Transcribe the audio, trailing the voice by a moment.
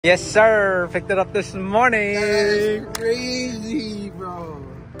Yes, sir. Picked it up this morning. That's crazy, bro.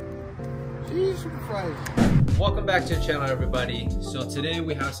 Jesus Christ. Welcome back to the channel, everybody. So today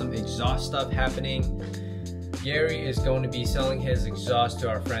we have some exhaust stuff happening. Gary is going to be selling his exhaust to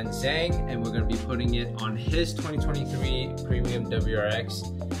our friend Zheng, and we're going to be putting it on his 2023 premium WRX.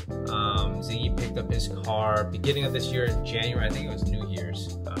 Zheng picked up his car beginning of this year in January. I think it was New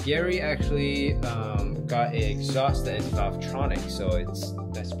Year's. Gary actually got an exhaust that is Valvetronic, so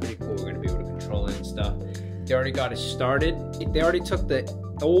that's pretty cool. We're going to be able to control it and stuff. They already got it started. They already took the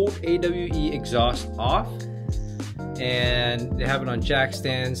old AWE exhaust off, and they have it on jack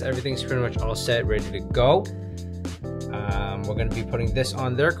stands. Everything's pretty much all set, ready to go. We're going to be putting this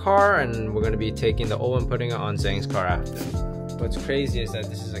on their car, and we're going to be taking the old and putting it on Zheng's car after. What's crazy is that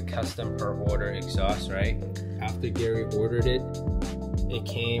this is a custom per order exhaust, right? After Gary ordered it, it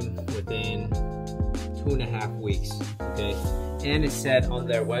came within 2.5 weeks, okay? And it said on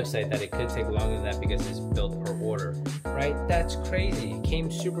their website that it could take longer than that because it's built per order, right? That's crazy. It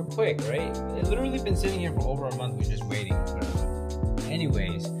came super quick, right? It literally been sitting here for over a month. We're just waiting.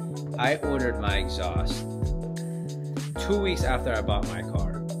 Anyways, I ordered my exhaust 2 weeks after I bought my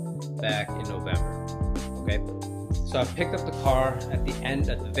car back in November, okay? So I picked up the car at the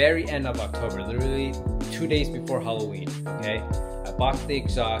very end of October, literally 2 days before Halloween, okay? I bought the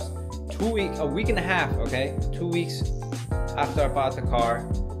exhaust a week and a half, okay? 2 weeks after I bought the car,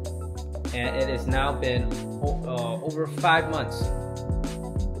 and it has now been over 5 months.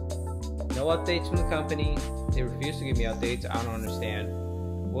 No updates from the company. They refuse to give me updates. I don't understand.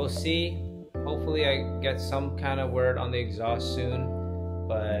 We'll see. Hopefully I get some kind of word on the exhaust soon,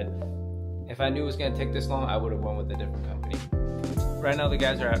 but if I knew it was gonna take this long, I would have went with a different company. Right now the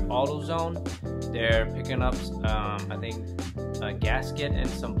guys are at AutoZone. They're picking up, I think, a gasket and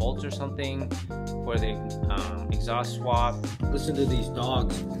some bolts or something for the exhaust swap. Listen to these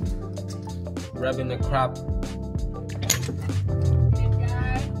dogs rubbing the crap. Hey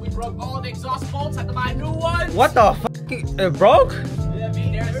guys, we broke all the exhaust bolts. Had to buy new ones. What the fuck? It broke? Yeah,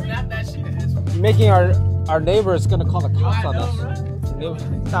 me there. Snap that shit. Making our neighbors gonna call the cops on us. Right?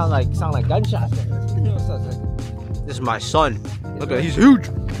 Sound like gunshots. This is my son. Look at, he's huge.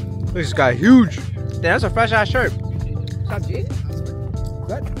 This guy huge. Damn, that's a fresh ass shirt. What's up, G?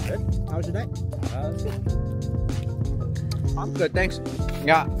 Good. How was your day? I'm good, thanks.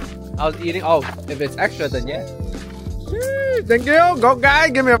 Yeah, I was eating. Oh, if it's extra, then yeah. Thank you. Go guy,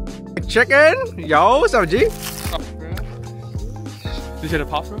 give me a chicken. Yo, what's up, G? Did you hit a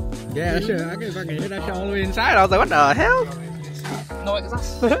pop through? Yeah, that shit. I can fucking hear that shit all the way inside. I was like, what the hell? No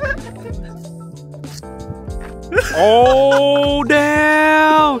exhaust. Oh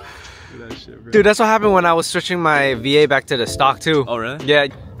damn! Dude, that's what happened when I was switching my VA back to the stock too. Oh really? Yeah.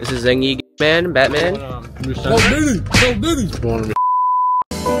 This is Zheng man, Batman.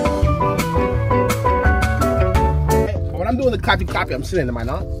 When I'm doing the copy, I'm sitting in my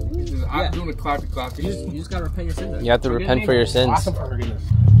not. I'm doing a copy. You just gotta repent your sins. You have to repent for your sins. Awesome for forgiveness.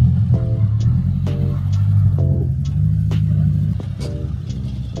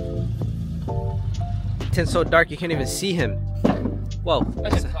 The tint's so dark you can't even see him. Whoa.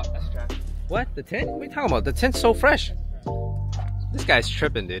 That's trash. What? The tint? What are you talking about? The tint's so fresh. This guy's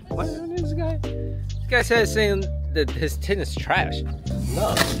tripping, dude. What is this guy? This guy says saying that his tint is trash.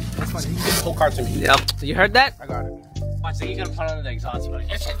 No, that's fine. You can get the whole car to me. Yep. You heard that? I got it. Watch, so you gotta put on the exhaust, but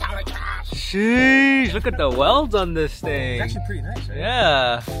it's out of trash. Sheesh, look at the welds on this thing. It's actually pretty nice, right?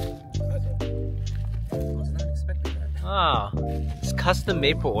 Yeah. I was not expecting that. Ah, it's custom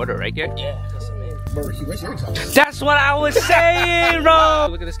made per order, right, Gary? Yeah, custom made. Bro, where's your exhaust? That's what I was saying, bro.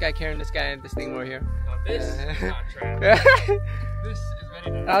 Look at this guy carrying this thing over here. Now this is not trash. This is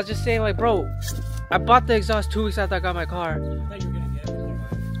very nice. I was just saying, like, bro, I bought the exhaust 2 weeks after I got my car. I thought you were gonna get it.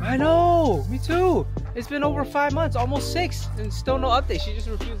 I know, me too. It's been over 5 months, almost 6, and still no update. She just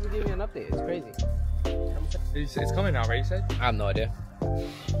refused to give me an update. It's crazy. It's coming now, right? You said? I have no idea.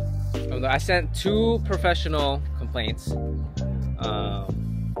 I sent 2 professional complaints,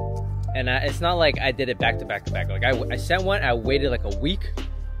 and it's not like I did it back to back to back. Like I sent one, I waited like a week,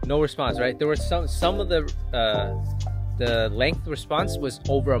 no response. Right? There were some of the length response was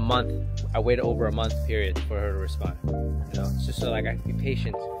over a month. I waited over a month period for her to respond. You know, it's just so like I can be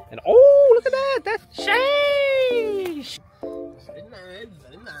patient. And oh, look at that! That's sheesh.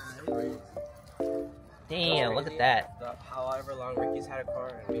 Damn, look at that. However long Ricky's had a car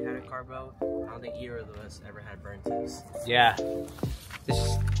and we had a car, bro, I don't think either of us ever had burn tips. Yeah.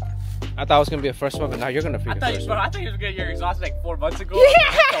 I thought it was gonna be a first one, but now you're gonna freak the first one. I thought you was gonna get your exhaust like 4 months ago.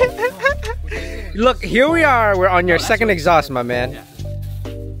 Yeah. Look, here we are. We're on your second exhaust, my man. Yeah.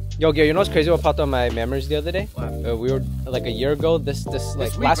 Yo, Gary, you know what's crazy? What popped on my memories the other day? What? We were like a year ago. This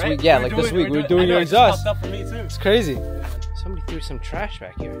like week, last right? week. Yeah, like this week. We were doing your I know, exhaust. It's fucked up for me too. It's crazy. Somebody threw some trash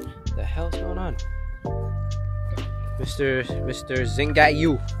back here. What the hell's going on? Mr. Zheng got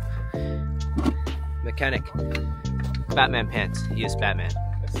you. Mechanic. Batman pants. He is Batman.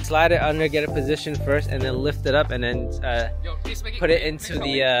 Slide it under, get a position first, and then lift it up, and then put it into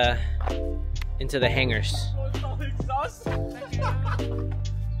the hangers.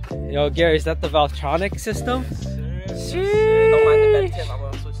 Yo, Gary, is that the Valvetronic system? Don't mind the bed tip. I'm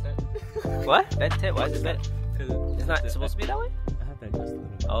gonna switch that. What? Bed tip? Why is it bed? It's not supposed to be that way? I have that just a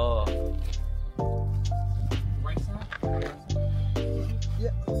little. Oh. Right side?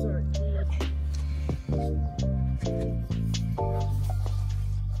 Yeah, sorry.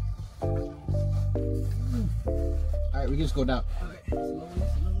 Alright, we can just go down. Okay, slowly.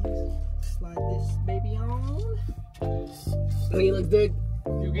 Slide this baby on. Clean looks good.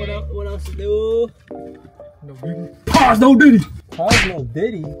 What else to do? No Diddy. Cars no Diddy! Cars no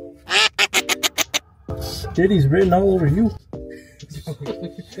Diddy. Diddy's written all over you.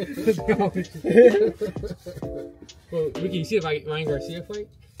 Well, Ricky, you see the Ryan Garcia fight?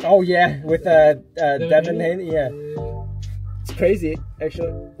 Oh yeah, with Devin Haney? Haney, yeah. It's crazy,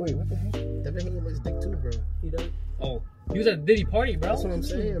 actually. Wait, what the heck? Devin Haney looks big too, bro. He does. Oh. He was at the Diddy party, bro. That's what I'm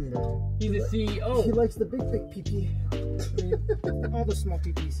saying, bro. He's the CEO. He likes the big PP. All the small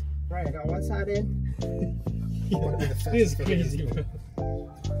PPs. Right, I got one side in. This is crazy, bro.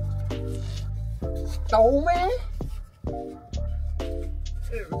 Oh man!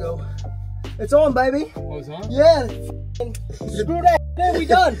 There we go. It's on, baby. What was on? Yeah. Screw that. Then we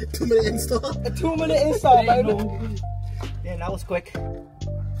done. 2 minute install. A 2-minute install, baby. Yeah, that was quick.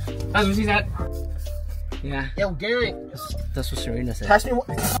 That's what she's at. Yeah. Yo, Gary. That's what Serena said. Pass me one.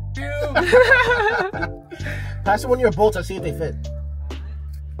 Pass me one of your bolts. I'll see if they fit.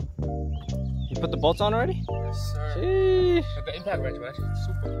 You put the bolts on already? Yes, sir. Sheesh. At the impact wrench, man.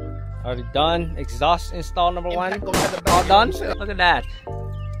 Super. Already done. Exhaust install number one. Impact goes at the back. All done? Look at that.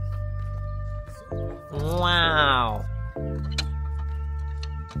 Wow.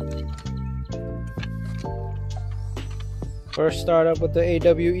 First startup with the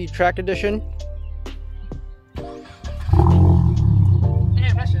AWE Track Edition.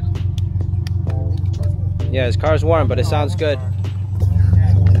 Yeah, his car's warm, but it sounds good.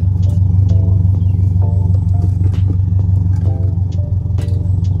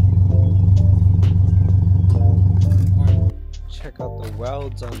 Check out the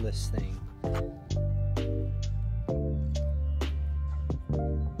welds on this thing.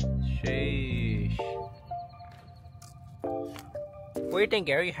 Sheesh. What do you think,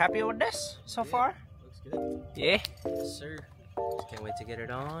 Gary? You happy with this so far? Looks good. Yeah? Yes, sir. Just can't wait to get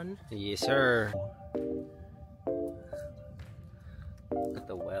it on. Yes, sir. Look at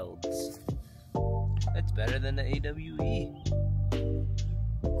the welds. That's better than the AWE.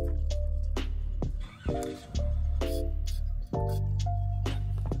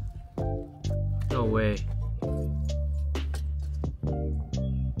 No way.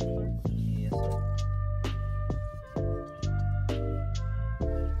 Yes, sir.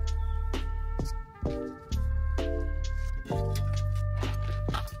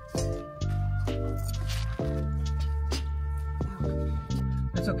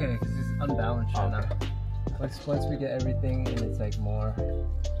 It's okay, because it's unbalanced right now. Once we get everything and it's like more.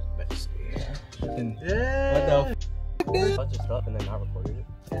 Then what the A bunch of stuff and then not recorded it.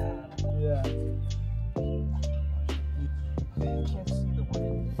 Yeah. You can't see the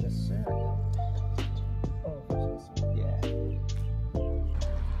one. Yes, sir. Oh, yeah.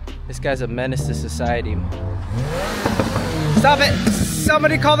 This guy's a menace to society. Stop it!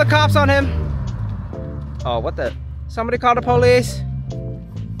 Somebody call the cops on him! Oh, what the? Somebody call the police!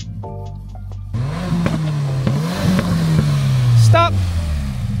 Stop!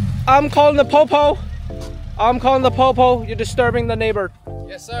 I'm calling the popo! I'm calling the popo. You're disturbing the neighbor.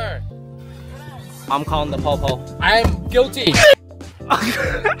 Yes, sir. I'm calling the popo. I'm guilty.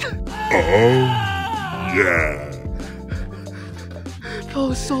 That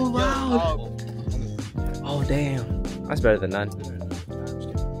was so loud. Oh, damn. That's better than none.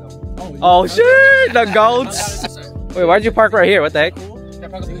 Oh, shit! The goats! Wait, why'd you park right here? What the heck?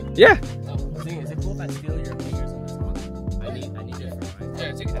 Yeah. Is it cool if I steal your fingers on this one? I need it for mine.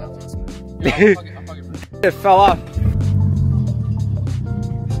 Yeah, take it out. Yeah, I'll fuck it for you. It fell off.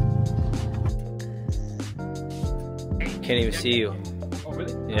 Can't even see you. Oh,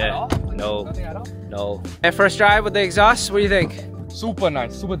 really? Yeah. No. Nothing at all? No. And first drive with the exhaust, what do you think? Super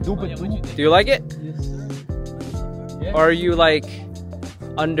nice. Super duper duper. Do you like it? Yes, sir. Yeah. Or are you like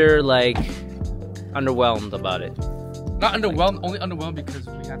underwhelmed about it? Not underwhelmed, only underwhelmed because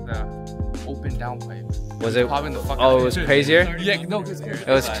we had the open downpipe. Was it? Popping the fuck Oh, out. it was crazier? Yeah, no, because It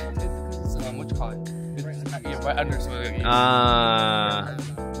was. what you call it? Yeah, right under. So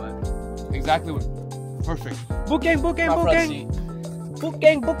exactly what. Perfect. Book gang. Book gang.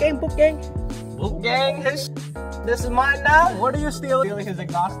 This is mine now. What are you stealing? Stealing his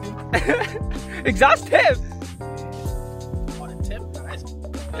exhaust tip. Exhaust tip.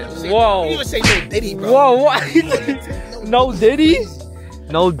 Whoa. You even say no Diddy, bro. Whoa, what? No Diddy?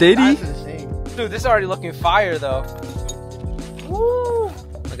 No Diddy? That's insane. Dude, this is already looking fire though. Woo!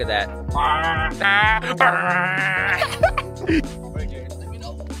 Look at that. Let me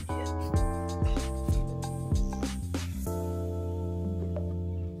know.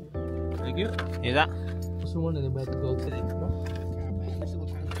 Thank you. Hear that? So one of them had to go today.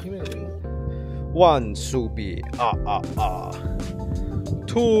 One Subi,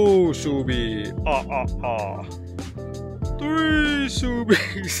 Two Subi, Three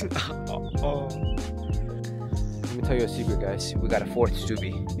Subis, Let me tell you a secret, guys. We got a fourth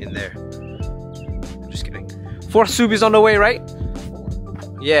Subi in there. Just kidding. Fourth Subi's on the way, right?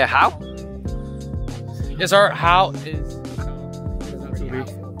 Yeah, how? Yes, sir. How is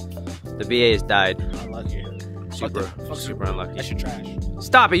The BA has died. Unlucky. Super unlucky. That's your trash.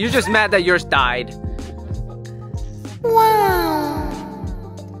 Stop it, you're just mad that yours died. Wow.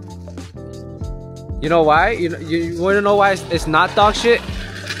 You know why? You want to know why it's not dog shit?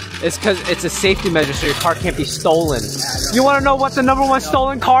 It's because it's a safety measure so your car can't be stolen. You want to know what the #1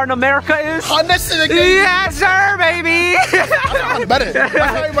 stolen car in America is? Honda Civic. Yes, sir, baby! Honda better. That's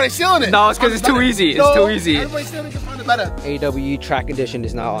why everybody's stealing it. No, it's because it's too easy. It's too easy. Everybody's stealing it because Honda better. AWE Track Edition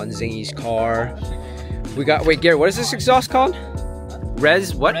is now on Zhengi's car. We got, wait, Gary, what is this exhaust called?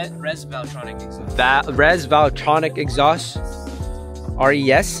 Res, what? Res Valvetronic Exhaust. Res Valvetronic Exhaust.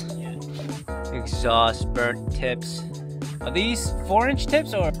 RES? Exhaust burnt tips. Are these 4-inch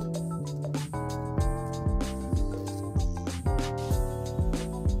tips or?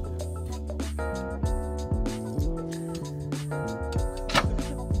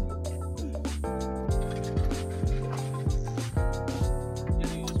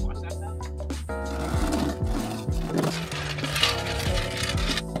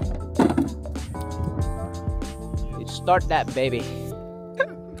 Start that baby.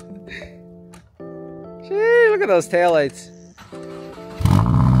 Gee, look at those taillights.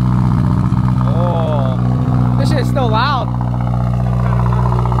 Oh, this shit's still loud.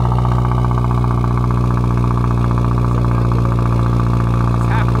 It's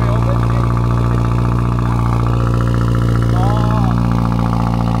halfway open.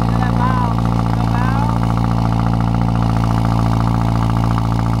 Oh, isn't that loud?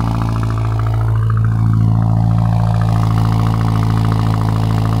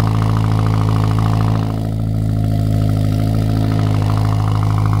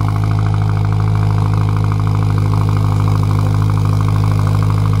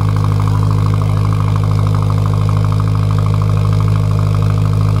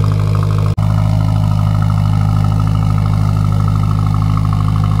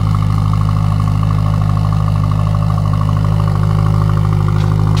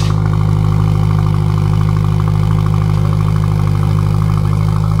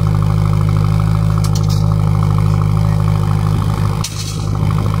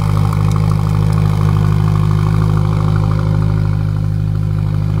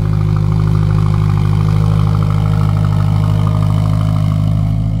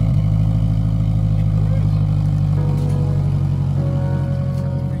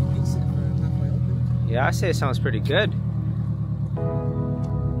 Yeah, I say it sounds pretty good.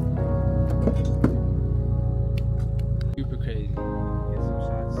 Super crazy. Get some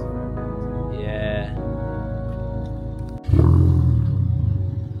shots. Yeah.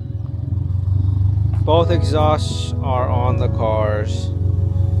 Both exhausts are on the cars.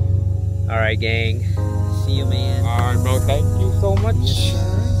 All right, gang. See you, man. All right, bro. Thank you so much. Yes,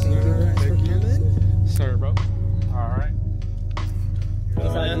 sir. Thank you for coming. Sir, bro. All right.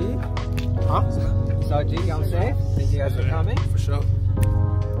 Huh? So, G, I'm safe. Thank you guys for coming. For sure.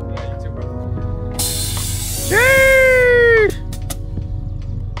 Yeah, you too, bro.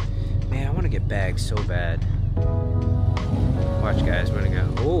 Man, I want to get bags so bad. Watch, guys. We're gonna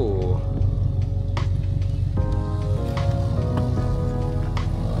go. Ooh.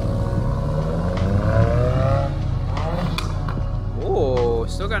 Ooh,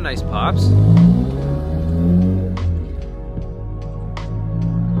 still got nice pops.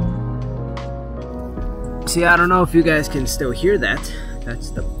 See, I don't know if you guys can still hear that.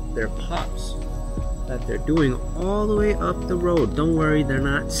 That's their pops that they're doing all the way up the road. Don't worry, they're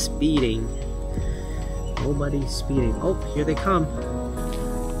not speeding. Nobody's speeding. Oh, here they come.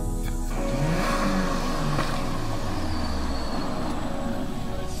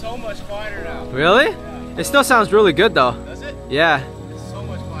 so much quieter now. Really? Yeah. It still sounds really good though. Does it? Yeah. It's so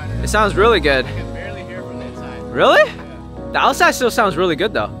much quieter now. It sounds really good. I can barely hear from the inside. Really? Yeah. The outside still sounds really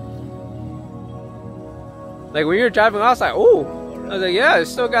good though. Like when you were driving outside, ooh. I was like, yeah, it's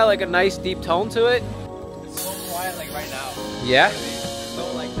still got like a nice deep tone to it. It's so quiet like right now. Yeah? It's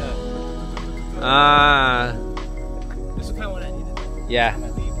so like the... This is kind of what I needed. Yeah. When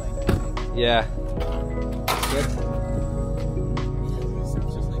I leave, like, Yeah. Good. it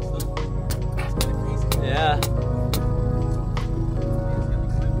sounds just like slow. It's kind of crazy. Yeah.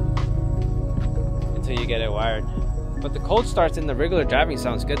 Until you get it wired. But the cold starts in the regular driving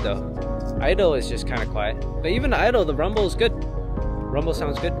sounds good though. Idle is just kind of quiet. But even idle, the rumble is good. Rumble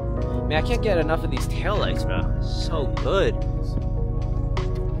sounds good. Man, I can't get enough of these taillights, bro. So good.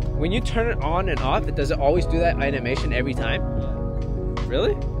 When you turn it on and off, does it always do that animation every time?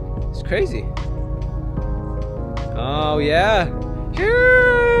 Really? It's crazy. Oh yeah.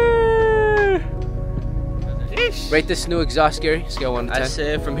 Rate this new exhaust, Gary. Scale 1 to 10. I'd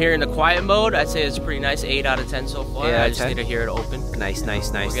say from here in the quiet mode, I'd say it's pretty nice. 8 out of 10 so far. Yeah, I just 10. need to hear it open. Nice,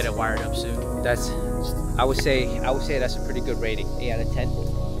 nice, nice. We'll get it wired up soon. That's, I would say that's a pretty good rating. 8 out of 10.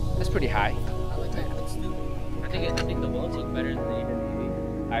 That's pretty high. I think the welds look better than the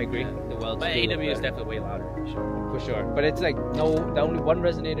AWE. I agree. The welds. But do look AWE is better. definitely way louder for sure. For sure. But it's like no, the only one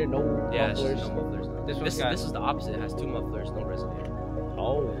resonator, no Yeah, it's mufflers. just no mufflers. This one's got. This is the opposite. It has 2 mufflers, no resonator.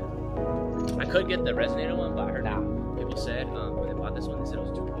 Oh. I could get the resonator one, but I heard people said when they bought this one, they said it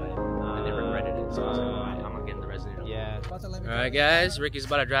was too quiet, and they regretted it. So I was like, alright, I'm not getting the resonator. Yeah. All right, guys. Ricky's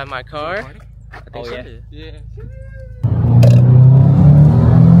about to drive my car. I think so. Yeah.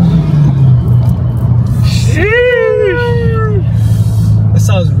 This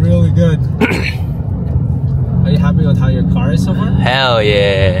sounds really good. Are you happy with how your car is so far? Hell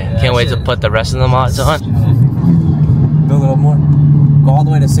yeah! Can't wait to put the rest of the mods on. Go a little more. Go all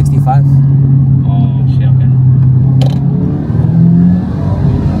the way to 65. Oh,